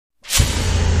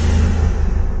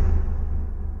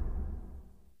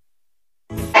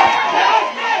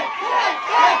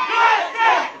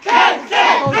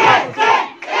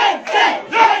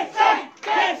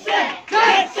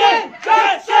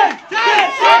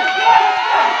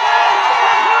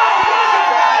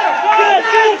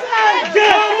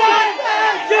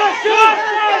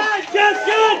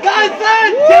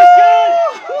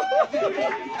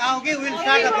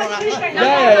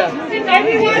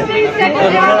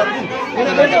settle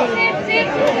down.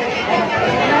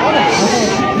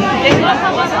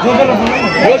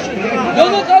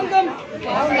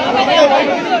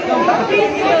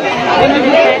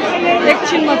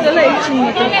 एकछिन मात्र ल एकछिन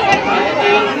मात्र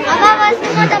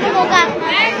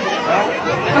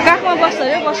काखमा बस्छ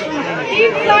रे बस्नु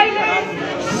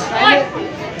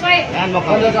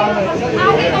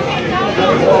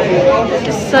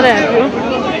सरे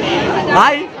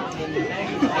हाय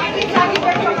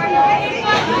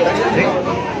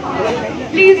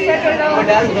Please settle down.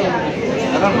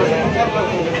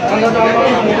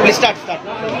 Please start.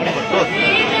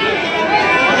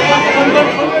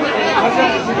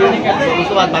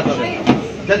 उसके बाद बात करें.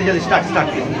 जल्दी start.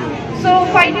 So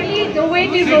finally the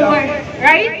wait is over,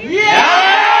 right?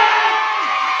 Yeah.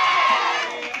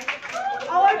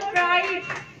 Our pride,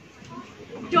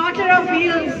 daughter of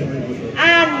hills,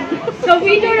 and the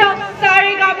winner of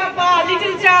SAREGAMAPA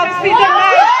Little Champs season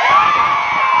 9.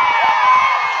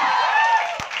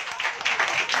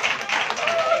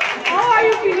 How are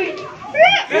you feeling?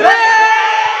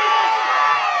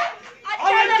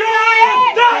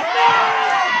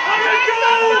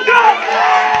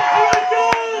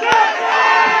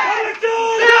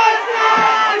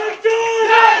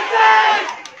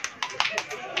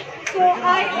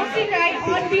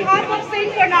 On behalf of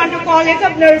St. Fernando College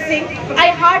of Nursing, I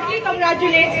heartily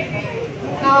congratulate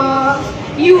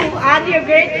you and your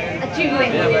great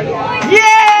achievement.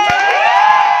 Yeah!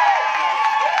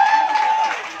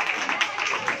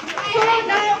 So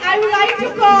now I would like to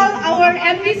call our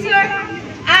MD sir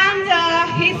and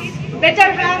his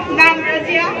better half, Ma'am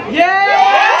Razia.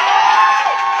 Yeah!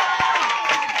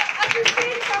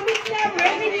 Assistant Commissioner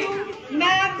Revenue,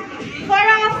 Ma'am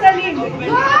Farah Salim.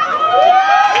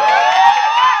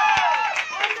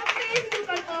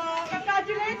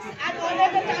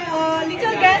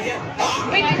 Little guest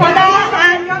with Khada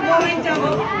and momentum.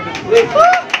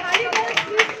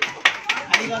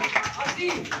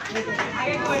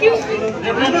 Excuse me.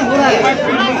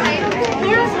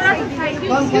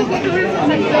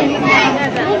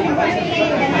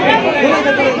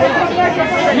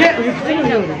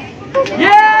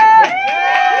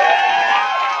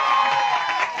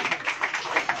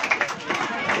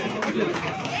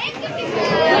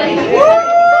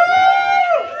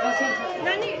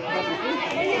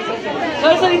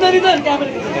 Sir इधर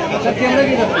camera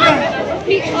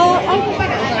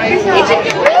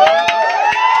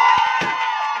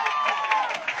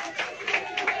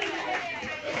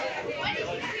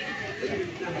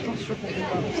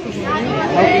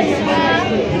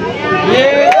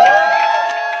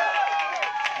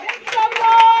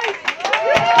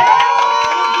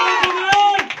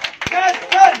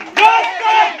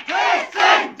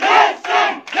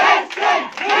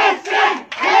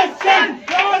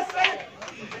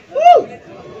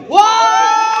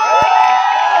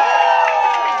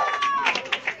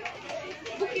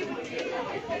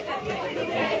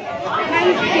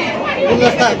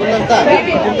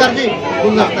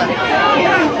गुलदस्ता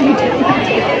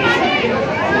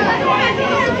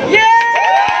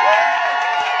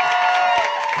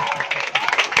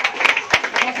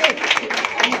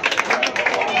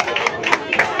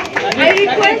I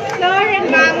request sir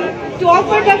and ma'am to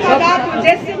offer the khada to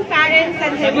Jetshen parents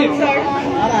and heaven sir.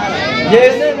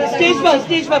 Yes,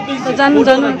 stage पर please. जानु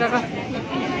काका.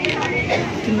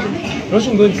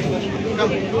 Russian good.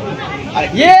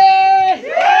 Yeah.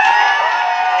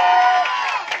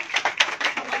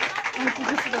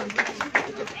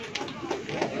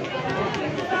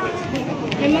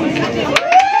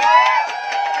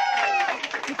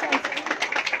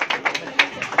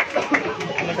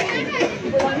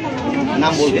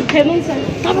 नाम बोल के Hemant sir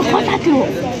तब कता थियो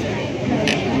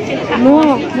म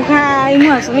मुखा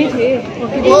इमासँगै थिए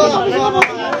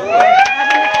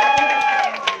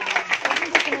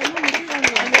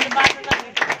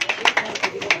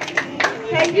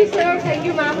Thank you sir, thank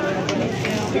you ma'am.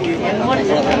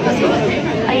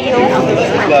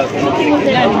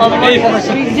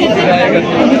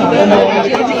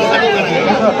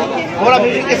 थोड़ा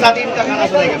म्यूजिक के साथ इनका गाना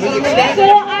सुनेगा music So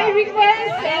I request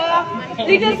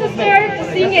little sister to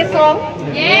sing a song.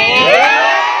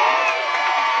 Yeah.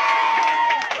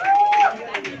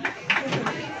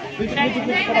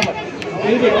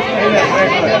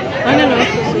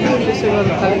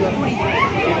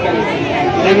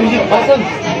 Music पसंद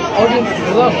audience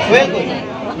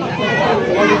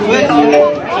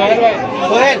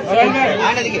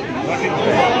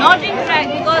Not in track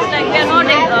because like we are not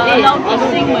allowed to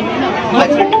sing but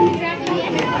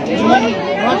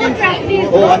Not in practice.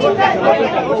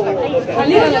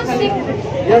 You just sing.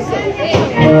 Yes sir.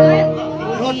 Everyone.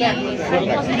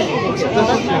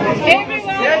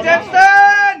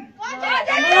 Jetshen!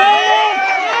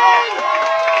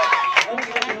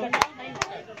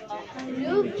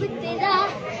 रूप तेरा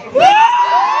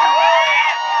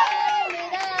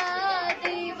मेरा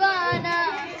दीवाना,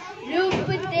 रूप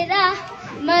तेरा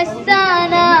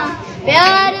मस्ताना,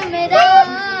 प्यार मेरा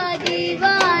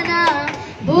दीवाना,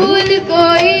 भूल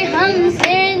कोई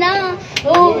हमसे ना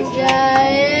हो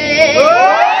जाए।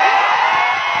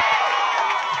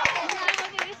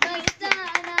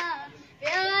 मस्ताना,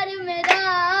 प्यार मेरा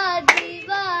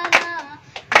दीवाना,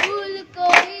 भूल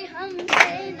कोई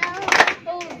हमसे ना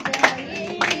हो जाए।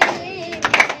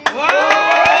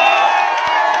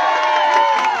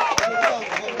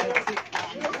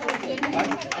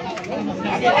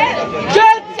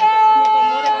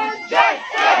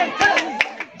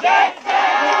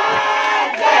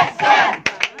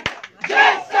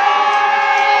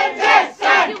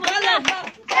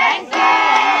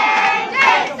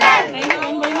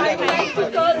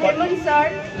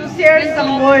 To share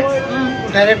some words.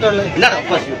 Director, no,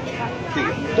 first you.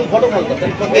 तू फोटो कॉल कर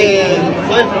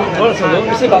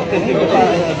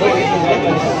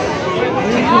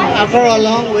After a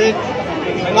long wait,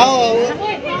 now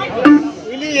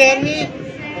will you hear me?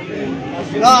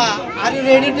 No, are you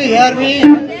ready to hear me?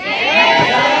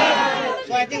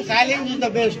 So I think silence is the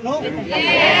best, no?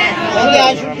 Only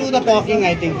I should do the talking,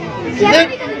 I think. Is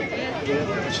it?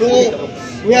 So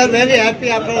we are very happy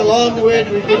after a long wait.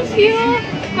 We could meet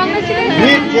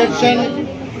Jetshen.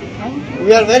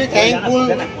 We are very thankful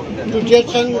to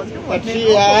Jetshen and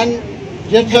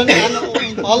Jetshen and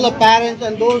all the parents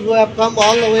and those who have come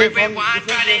all the way from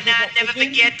different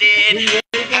places.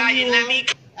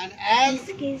 And as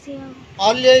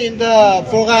earlier in the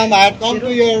program, I had come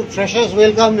to your freshers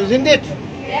welcome, isn't it?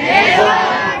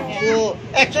 Yes. So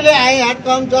actually, I had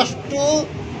come just to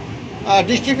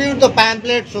distribute the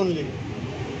pamphlets only.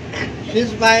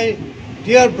 Since my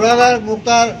dear brother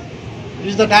Mukhtar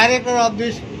is the director of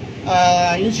this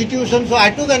institution, so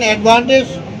I took an advantage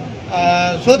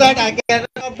so that I can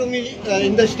come up to me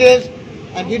in the stage.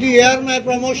 And did you hear my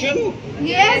promotion?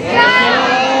 Yes,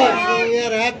 sir. So we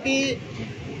are happy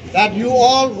that you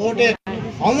all voted.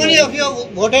 How many of you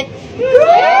voted?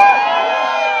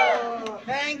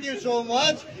 Thank you so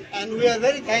much, and we are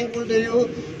very thankful to you.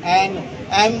 And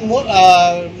I'm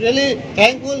really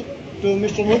thankful to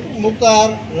Mr.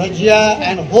 Mukhtar, Rajia,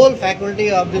 and whole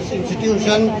faculty of this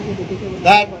institution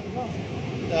that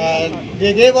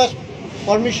they gave us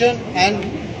permission and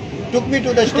took me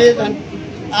to the stage and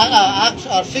asked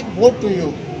or seek vote to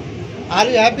you. Are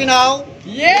you happy now?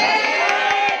 Yes!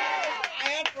 I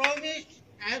had promised,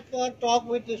 as per talk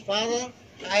with his father,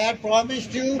 I had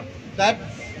promised you that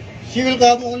she will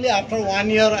come only after 1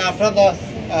 year after the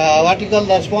when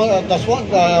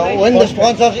the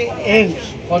sponsorship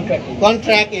ends,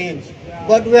 contract ends.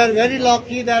 But we are very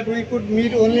lucky that we could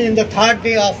meet only in the 3rd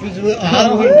day of his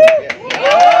army.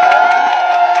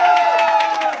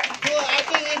 So I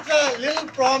think it's a little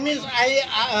promise.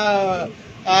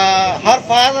 Her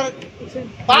father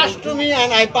passed to me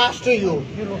and I passed to you.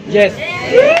 Yes.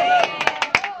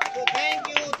 So thank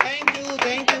you,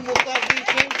 Mukhtar.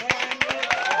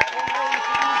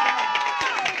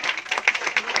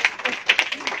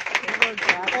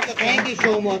 Okay, thank you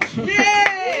so much.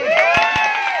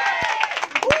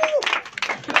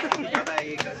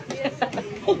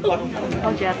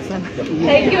 Jetshen.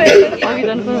 Thank you. 여기는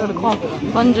그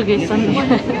건조기 있었네.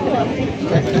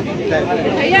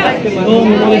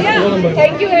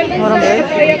 Thank you very much sir,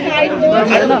 for your kind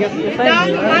words. Now I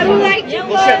would like to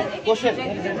Question.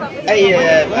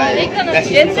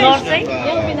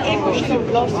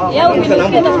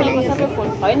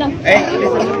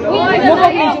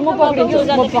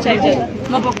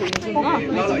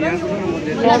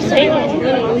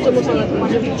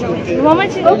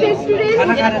 Okay,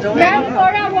 students, ma'am,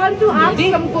 Cora want to ask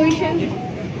some questions.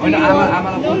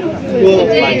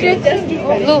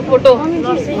 Photo.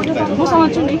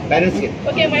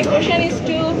 Okay, my question is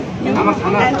to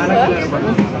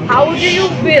answer. How do you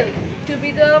feel to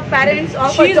be the parents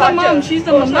of a daughter? She's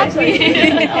the mom, not me.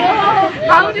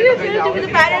 How do you feel to be the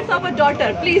parents of a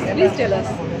daughter? Please tell us.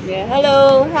 Yeah,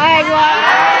 hello. Hi, everyone.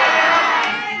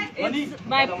 It's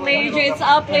my pleasure. It's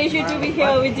our pleasure to be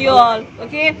here with you all.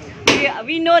 Okay,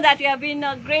 we know that you have been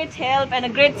a great help and a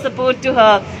great support to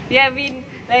her. We have been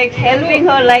like helping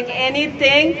her like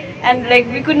anything, and like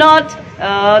we could not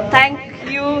thank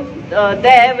you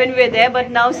there when we were there.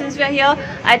 But now since we are here,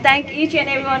 I thank each and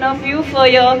every one of you for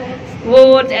your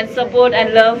votes and support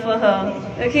and love for her.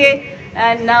 Okay.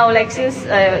 And now, like, since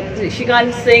she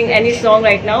can't sing any song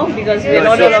right now because we're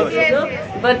not allowed to do,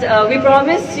 but we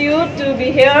promise you to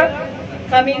be here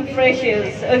coming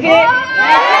freshers, okay?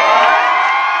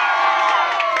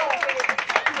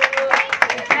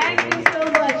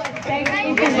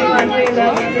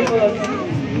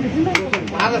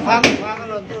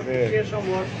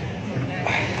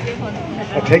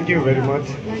 Thank you very much.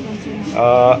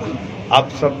 आप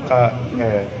सबका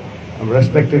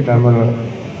respected member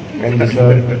and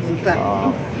sir,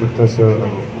 Mr. sir,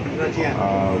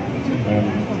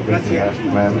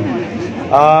 ma'am.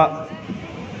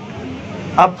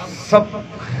 आप सब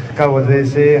का वजह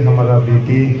से हमारा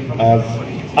बेटी आज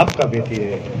आपका बेटी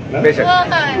है ना? बेशक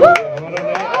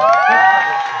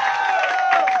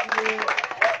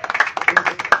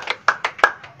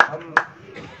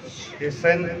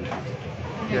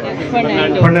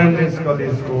फर्नांडिस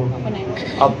कॉलेज को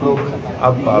आप लोग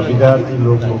आप विद्यार्थी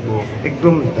लोगों को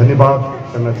एकदम धन्यवाद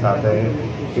करना चाहते हैं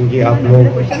क्योंकि आप लोग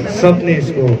सबने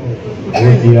इसको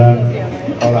वोट दिया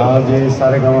और आज ये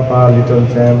सारेगामापा लिटिल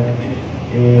चैम्प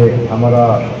ये हमारा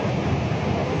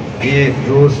ये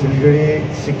जो सिलगड़ी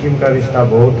सिक्किम का रिश्ता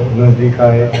बहुत नज़दीक का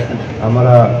है।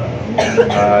 हमारा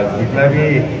जितना भी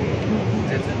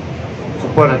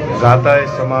ऊपर जाता है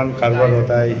सामान कारोबार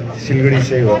होता है सिलगड़ी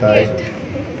से होता है,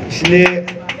 इसलिए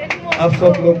आप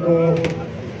सब लोग को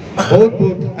बहुत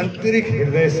बहुत आंतरिक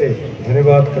हृदय से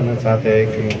धन्यवाद करना चाहते हैं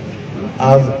कि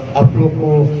आज आप लोग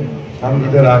को हम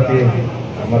इधर आके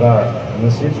हमारा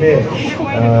नसीब में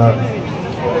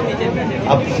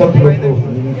आप सब लोग को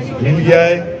मिल गया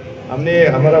है। हमने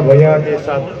हमारा भैया के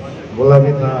साथ बोला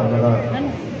भी था, हमारा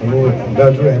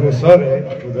दाजू है सर है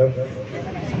उधर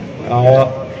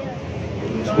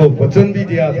उसको वचन भी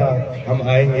दिया था हम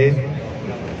आएंगे,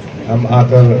 हम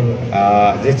आकर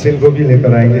जेटसेन को भी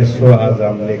लेकर आएंगे। सो आज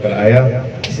हम लेकर आया,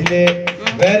 इसलिए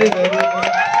very very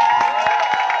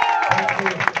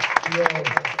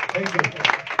thank you.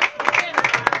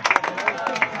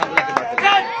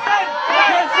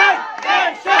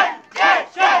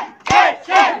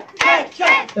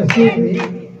 Excuse me,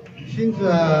 since we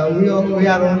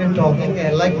are only talking,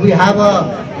 like we have a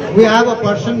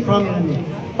person from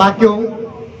Pakyong,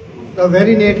 the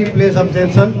very native place of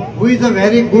Jetshen, who is a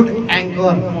very good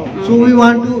anchor. So we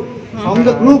want to from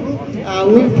the group,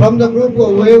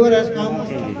 whoever has come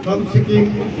from Sikkim,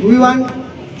 we want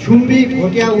Chumbi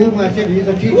Bhotia, who I said he is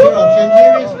a teacher of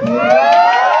Sanjeevi School.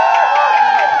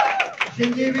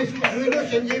 Sanjeevi School, do you know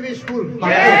Sanjeevi School?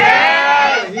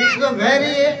 Yes. He is a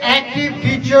very active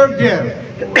teacher there.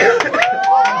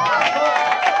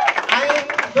 I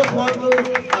just want to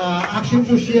ask him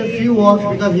to share few words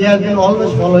because he has been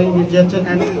always following with Jetshen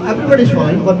and everybody is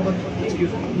following. But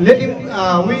let him.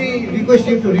 We request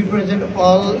him to represent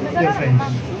all their friends.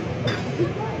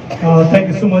 Thank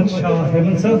you so much,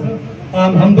 Hemant sir.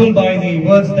 I'm humbled by the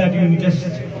words that you just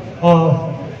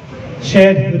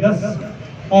shared with us.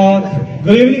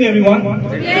 Good evening, everyone.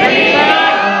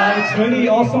 It's really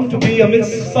awesome to be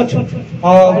amidst such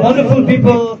wonderful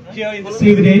people here in this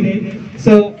evening.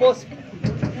 So first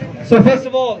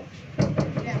of all,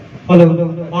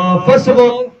 hello. First of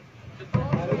all,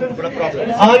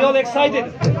 are you all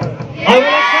excited? Are you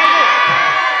all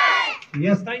excited?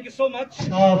 Yes, thank you so much.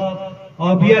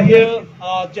 We are here,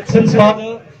 Jetshen's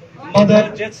father,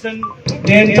 mother, Jetshen,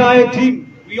 the entire team.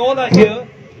 We all are here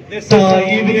this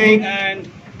evening and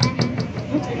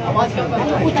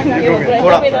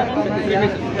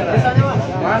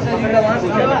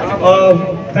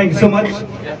thank you so much.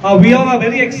 We all are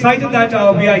very excited that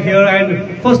we are here,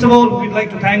 and first of all, we'd like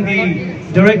to thank the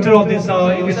director of this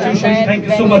institution. Thank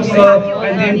you so much, sir,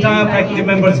 and the entire faculty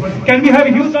members. Can we have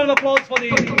a huge round of applause for the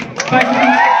faculty?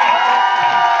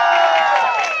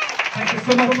 Thank you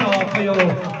so much for your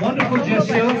wonderful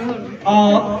gesture.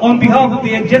 On behalf of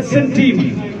the Jetshen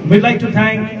team, we'd like to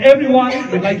thank everyone.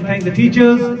 We'd like to thank the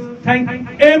teachers. Thank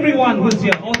everyone who's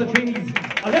here, all the trainees.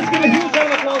 Let's give a huge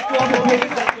round of applause to all the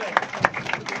trainees.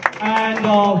 And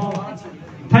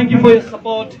thank you for your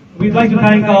support. We'd like to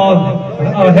thank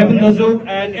Heaven Nazuk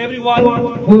and everyone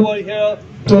who were here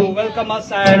to welcome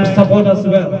us and support us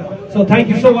well. So thank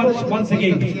you so much once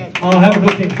again. Have a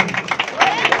good day.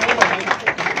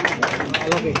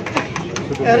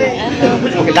 Very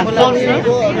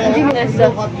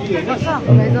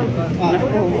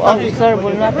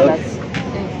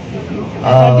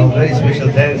special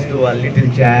thanks to our little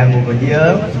champ over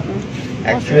here.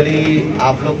 Actually,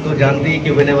 आप लोग तो जानते हैं कि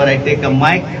whenever I take a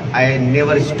mic, I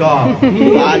never stop.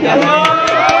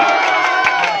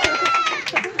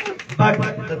 But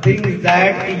the thing is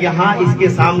that यहाँ इसके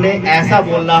सामने ऐसा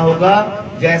बोलना होगा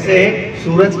जैसे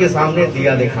सूरज के सामने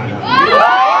दिया दिखाना।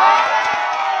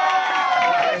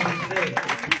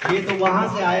 ये तो वहाँ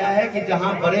से आया है कि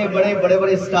जहाँ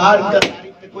बड़े स्टार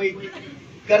कोई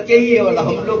करके ही है, वाला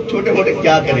हम लोग छोटे मोटे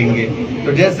क्या करेंगे।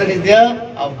 तो Jetshen is there,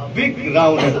 a big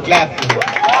round of clap.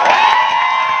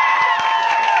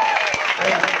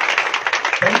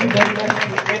 Thank you very much.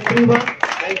 Prabhat.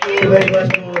 Thank you very much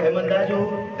to Hemandaju.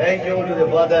 Thank you to the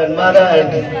father and mother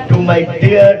and to my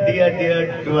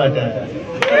dear daughter.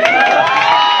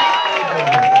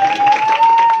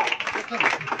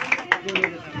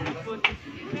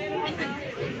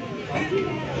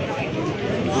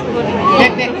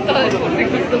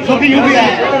 Sophie, you be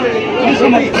there.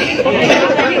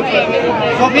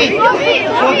 Sophie.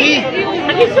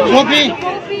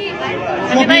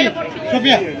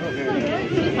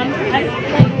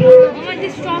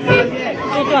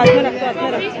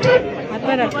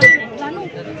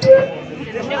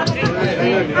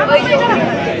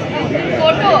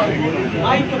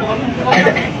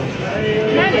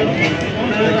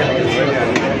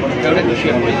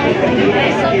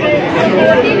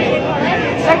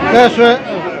 Yes, sir.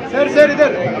 Sir,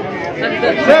 इधर.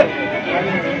 Sir.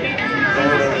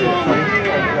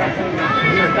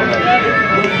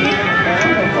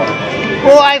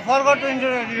 Oh, I forgot to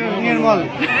introduce you, Nirmal.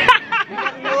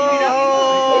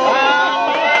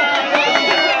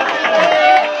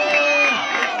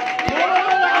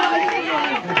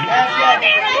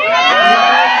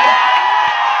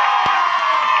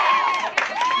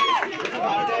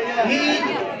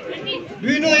 Do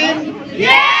you know him?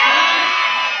 Yeah!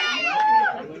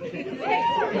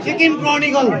 Chicken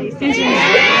Chronicle.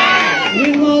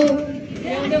 Nirmal.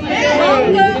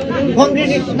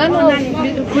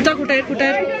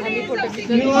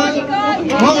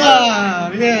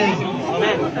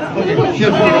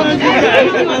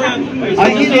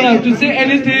 To say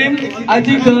anything, I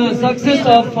think the success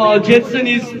of Jetshen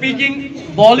is speaking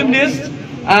voluminous,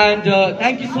 and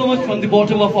thank you so much from the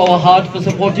bottom of our heart for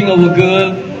supporting our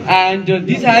girl, and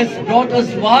this has brought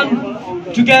us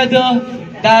one together,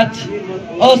 that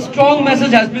a strong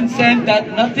message has been sent that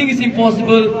nothing is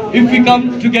impossible if we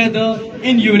come together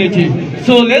in unity.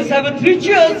 So let's have a 3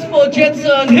 cheers for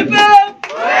Jetshen. Hip hip!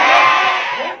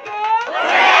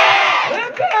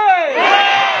 Hip hip!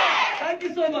 Thank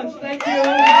you so much. Thank you.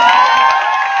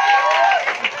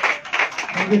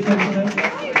 Thank you so much.